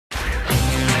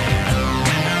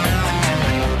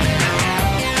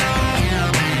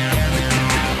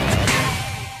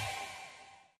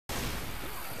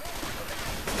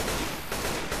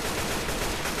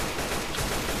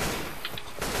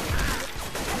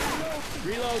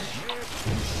Reload.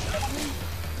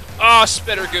 Oh,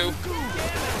 spitter goo.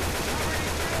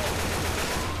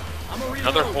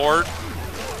 Another horde.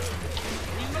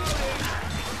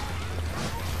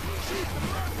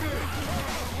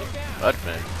 What,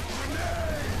 man?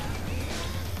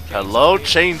 Hello,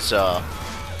 chainsaw.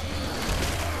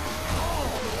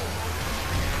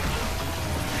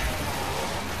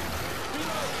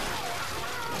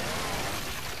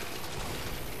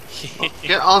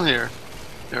 Get on here.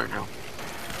 There we go.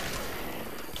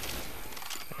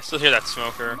 I still hear that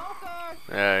smoker.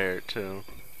 Yeah, I hear it too.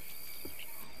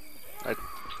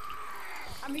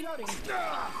 I'm reloading.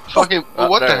 Fucking,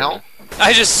 what the there hell?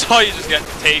 I just saw you just get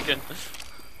taken.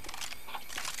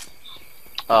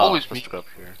 Oh, Always let's me. go up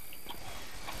here.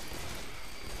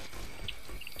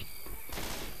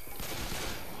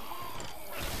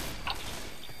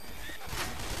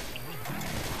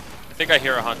 I think I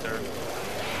hear a hunter.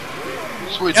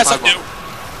 Sweet. Yes, I my do. bum.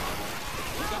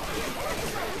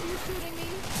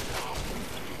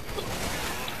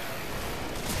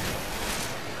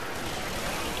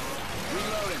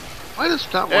 Why does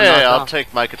that one Hey, not I'll down?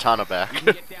 take my katana back.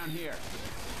 Get down here.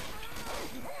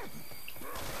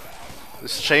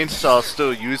 This chainsaw is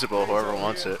still usable, whoever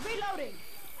wants it. Reloading.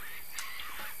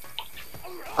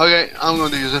 Okay, I'm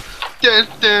going to use it.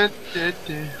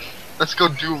 Let's go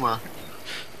Duma.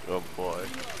 Oh boy.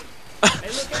 Hey,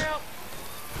 look out.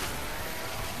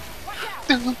 Watch out.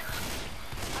 I'm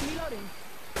reloading.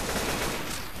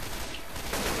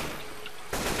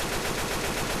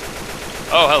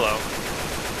 Oh, hello.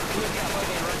 Look out,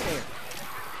 Logan, right there.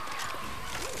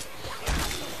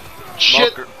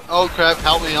 Shit! Smoker. Oh crap,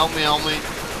 help me, help me, help me.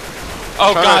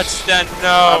 Oh Try god, to- Sten,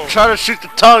 no. I'm trying to shoot the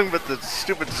tongue, but the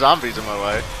stupid zombies in my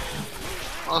way.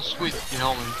 Oh sweet, you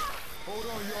help me. Hold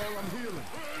on, y'all, I'm healing.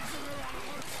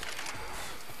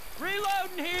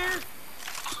 Reloading here.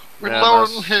 We're Yeah, lower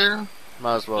than that's- here.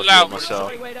 Might as well Loud. heal myself.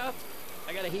 Somebody wait up.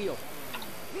 I gotta heal.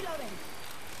 Reloading.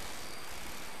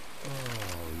 Oh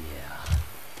yeah.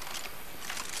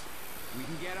 We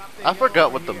can get up there. I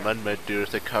forgot what the mud do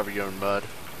if they cover you in mud.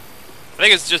 I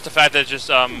think it's just the fact that it just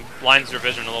blinds your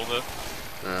vision a little bit.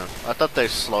 Yeah, I thought they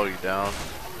slow you down.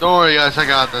 Don't worry guys, I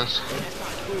got this. That's not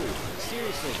cool.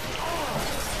 Seriously.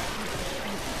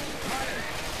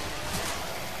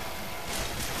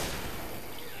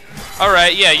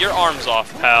 Alright, yeah, your arm's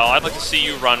off, pal. I'd like to see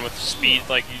you run with speed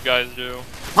like you guys do.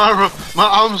 My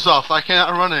arm's off, I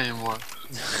cannot run anymore.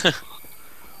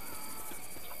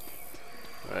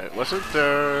 Right, wasn't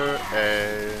there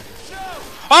a...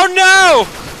 Oh no!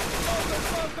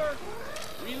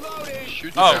 Reloading.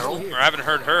 Shoot the Oh, barrel. I haven't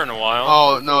heard her in a while.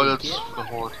 Oh no, that's the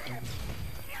horde.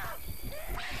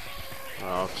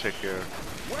 I'll take your...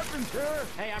 Weapons here.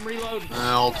 Hey, I'm reloading.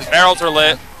 I'll take Barrels are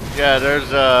lit. Yeah,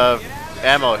 there's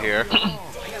ammo here. I got a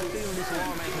feeling this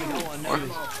alarm ain't gonna go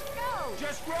unnoticed.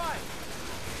 Just run.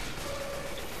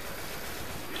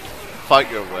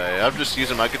 Fight your way. I'm just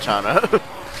using my katana.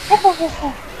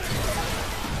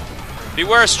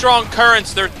 Beware strong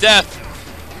currents, they're death.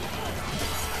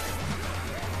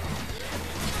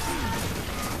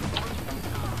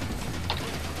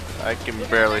 I can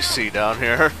barely see down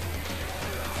here.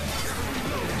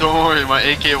 Don't worry, my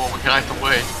AK will guide the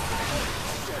way.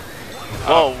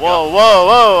 Whoa, whoa, whoa,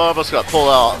 whoa! I almost got pulled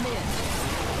out.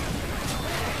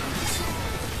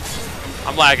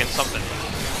 I'm lagging something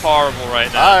horrible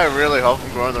right now. I really hope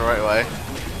I'm going the right way.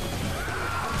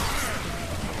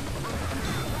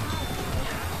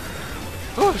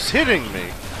 Who's hitting me?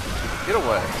 Get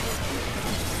away.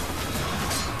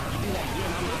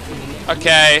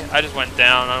 Okay, I just went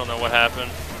down. I don't know what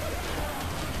happened.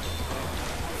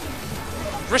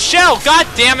 Rochelle, god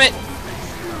damn it!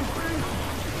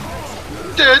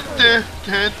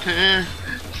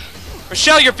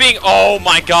 Rochelle, you're being. Oh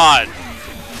my god!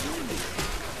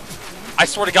 I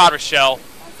swear to God, Rochelle.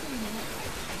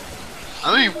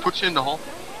 I think you put you in the hole.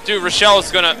 Dude, Rochelle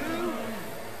is gonna.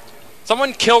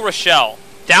 Someone kill Rochelle.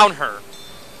 Down her.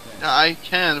 Yeah, I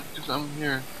can because I'm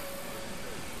here.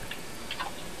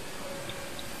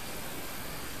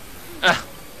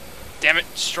 Damn it,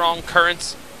 strong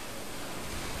currents.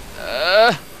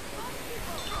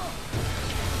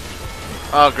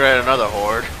 Oh great, another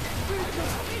horde.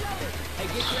 Hey,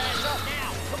 get your ass up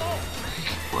now. Come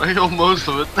on. I know most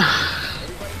of it.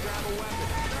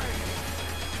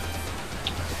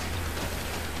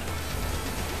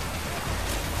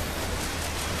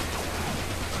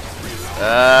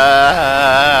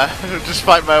 Just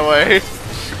fight my way.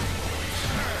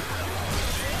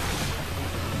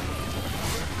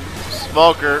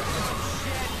 Smoker.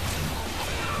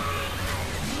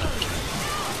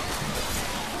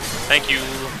 Thank you.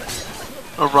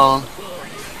 Oh, wrong.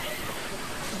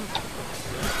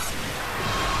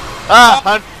 Ah!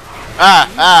 Hunt!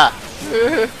 Ah!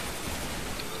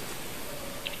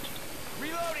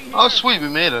 Reloading. Oh, sweet, we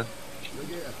made it.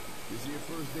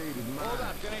 Hold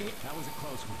up. That was a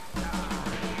close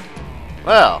one.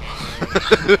 Well.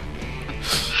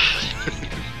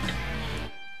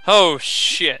 Oh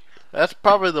shit. That's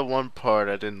probably the one part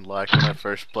I didn't like when I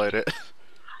first played it.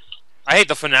 I hate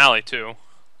the finale too.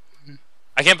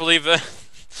 I can't believe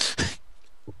that.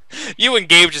 You and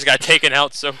Gabe just got taken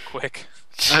out so quick.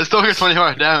 I still get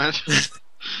 24 damage.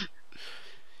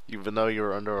 Even though you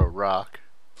were under a rock.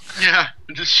 Yeah,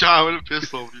 I just shot with a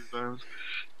pistol a few times.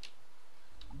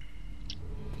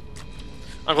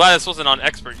 I'm glad this wasn't on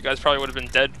expert. You guys probably would have been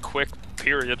dead quick,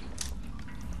 period.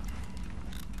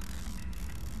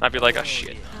 I'd be like, oh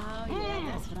shit. Oh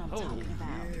yeah, that's what I'm talking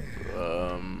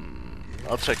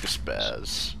about. I'll take a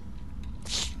spaz.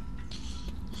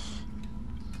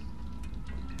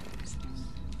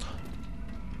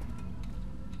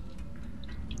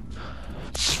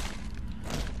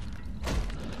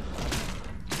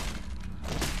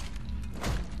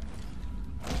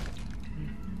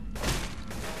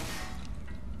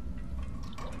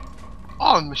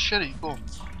 Oh, machete, cool.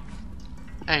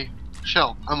 Hey,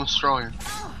 Shell, I'm Australian.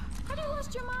 Oh, have you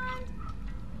lost your mind?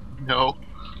 No.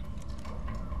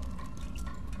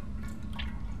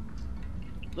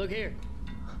 Look here.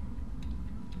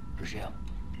 Rochelle.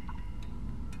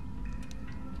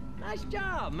 Nice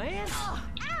job, man. Oh,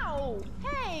 ow!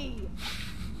 Hey!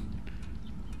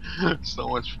 So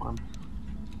much fun.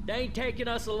 They ain't taking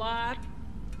us alive.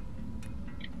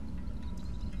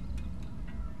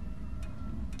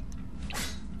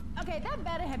 Okay, that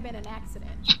better have been an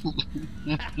accident.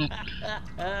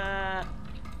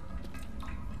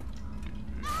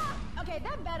 Okay,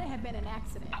 that better have been an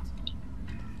accident.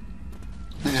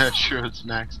 Yeah, sure, it's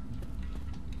next.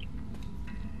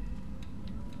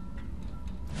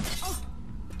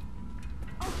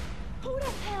 Who the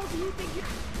hell do you think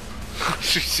you're...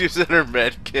 She's using her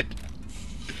med kit.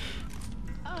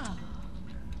 Oh,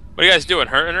 What are you guys doing?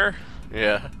 Hurting her?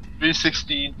 Yeah.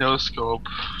 360, no scope.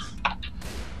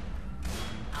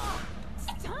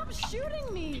 stop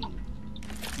shooting me!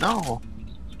 No.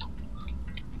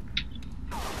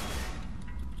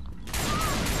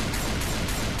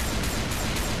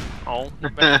 Oh.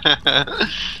 man.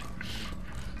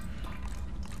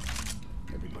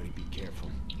 Everybody be careful.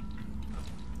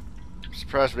 I'm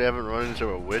surprised we haven't run into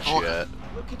a witch Oh. yet.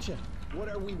 Look at you. What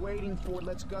are we waiting for?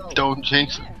 Let's go. Don't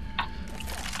jinx it.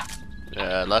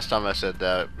 Yeah, last time I said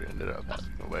that, we ended up having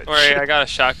a witch. Don't worry, I got a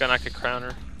shotgun. I could crown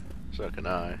her. So can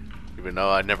I. Even though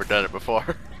I'd never done it before.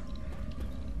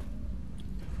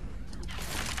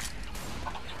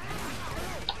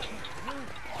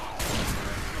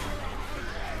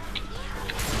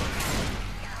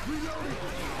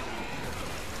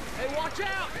 Hey, watch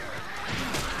out!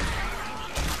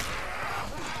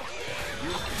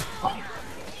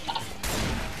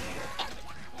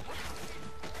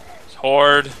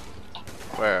 Horde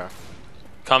Where?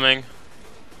 coming.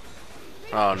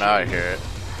 Oh, now I hear it.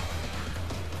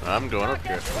 I'm going up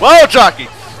here. Whoa, jockey!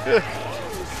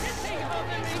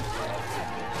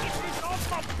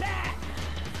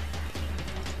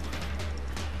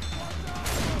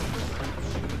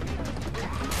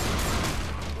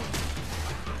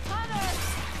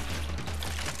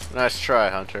 Nice try,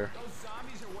 Hunter.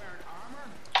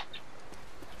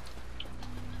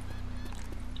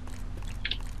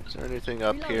 Is there anything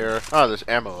up here? Oh, there's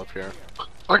ammo up here.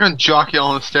 I can jockey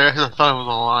on the stairs. I thought I was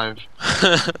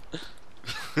alive.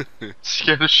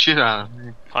 Scared the shit out of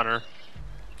me. Hunter.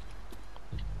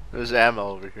 There's ammo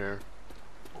over here.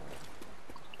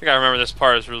 I think I remember this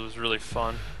part was really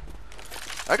fun.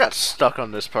 I got stuck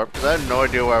on this part because I had no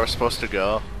idea where I was supposed to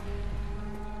go.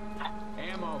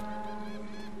 Ammo.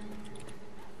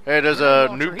 Hey, there's a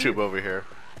noob tube over here.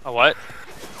 A what?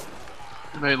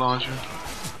 Grenade launcher.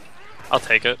 I'll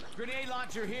take it. Grenade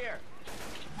launcher here.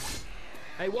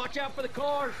 Hey, watch out for the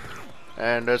cars.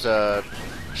 And there's a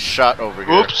shot over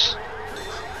here. Oops.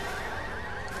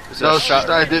 Is No, a it's shot? just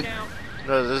I did.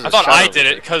 No, there's a I thought shot I over did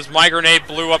here. it because my grenade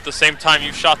blew up the same time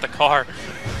you shot the car.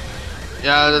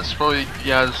 Yeah, that's probably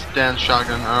it's Dan's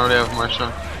shotgun. I already have my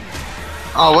shot.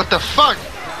 Oh, what the fuck?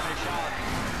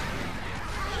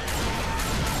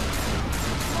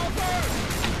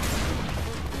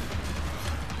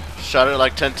 Shot it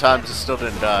like 10 times and still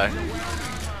didn't die.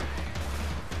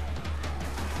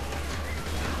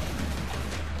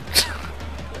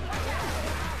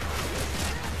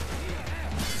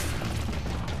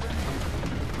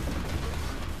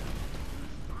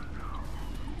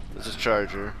 This is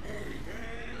Charger.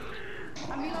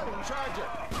 I'm reloading. Charger.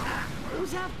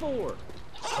 Who's that for?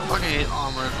 I fucking hate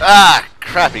armor. Ah,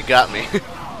 crap! He got me.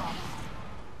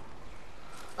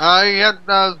 I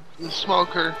got the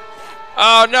smoker.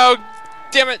 Oh no!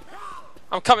 Damn it!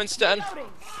 I'm coming, Sten.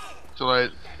 Too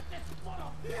late.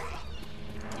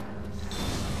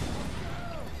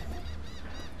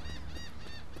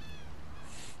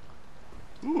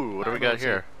 Ooh, what do we got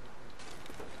here?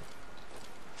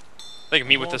 I think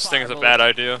me with this thing is a bad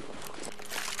idea.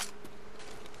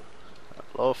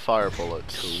 Low fire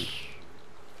bullets.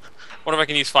 What if I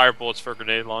can use fire bullets for a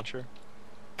grenade launcher?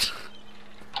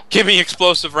 Give me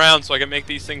explosive rounds so I can make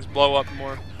these things blow up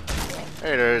more.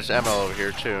 Hey, there's ammo over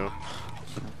here too.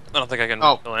 I don't think I can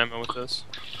Oh. fill ammo with this.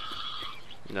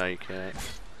 No, you can't.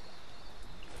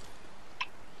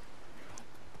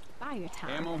 Buy your time.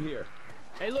 Ammo here.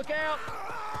 Hey, look out!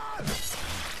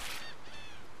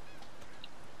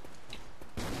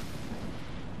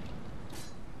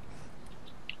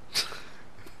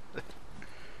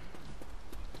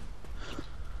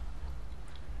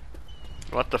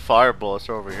 What the fire bullets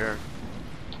are over here?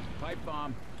 Pipe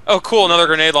bomb. Oh cool, another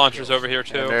grenade launcher's over here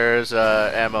too. And there's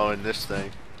ammo in this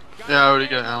thing. Yeah, I already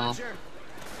got ammo.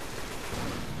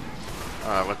 Oh,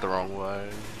 I went the wrong way.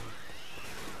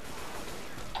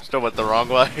 Still went the wrong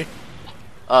way.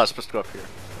 Oh, I was supposed to go up here.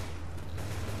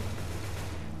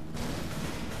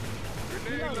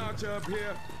 Grenade launcher up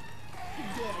here.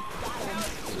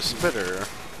 It's a spitter.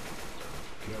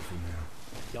 Careful now.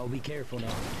 Y'all be careful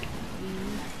now.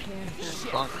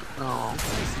 Fuck. No.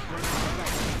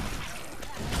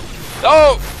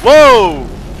 Oh! Whoa!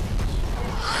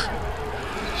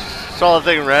 Saw the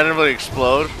thing randomly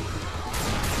explode.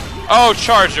 Oh,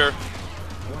 charger.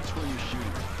 Watch where you shoot.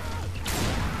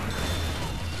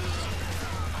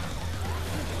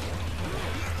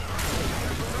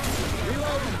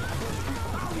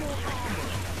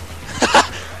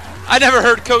 I never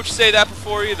heard Coach say that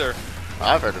before either.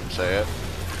 I've heard him say it.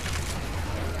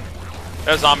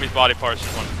 That zombie's body parts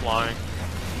just went flying.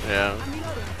 Yeah.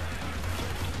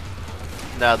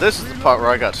 Now this is the part where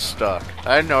I got stuck.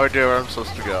 I had no idea where I'm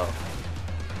supposed to go.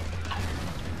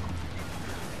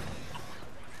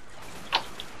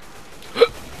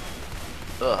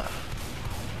 Ugh.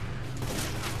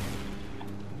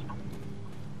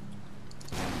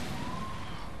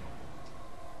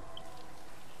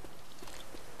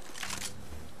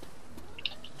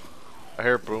 I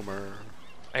hear Boomer.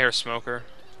 I hear a smoker.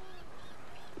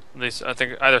 At least I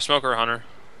think either smoker or hunter.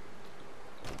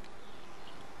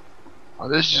 Oh,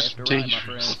 this is just Left or right, my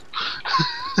dangerous.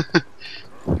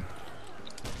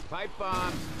 Pipe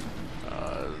bomb.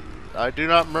 I do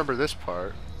not remember this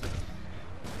part.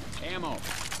 Ammo.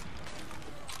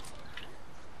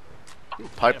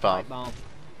 Pipe bomb.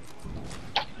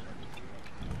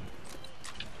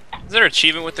 Is there an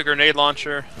achievement with the grenade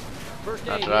launcher? First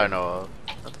Not aid. that I know of.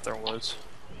 I thought there was.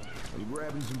 We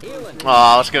grabbing some healing. Oh,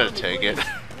 I was gonna take it.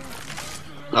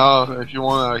 Oh, if you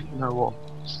want to, well,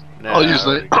 Nah, I'll use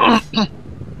I it.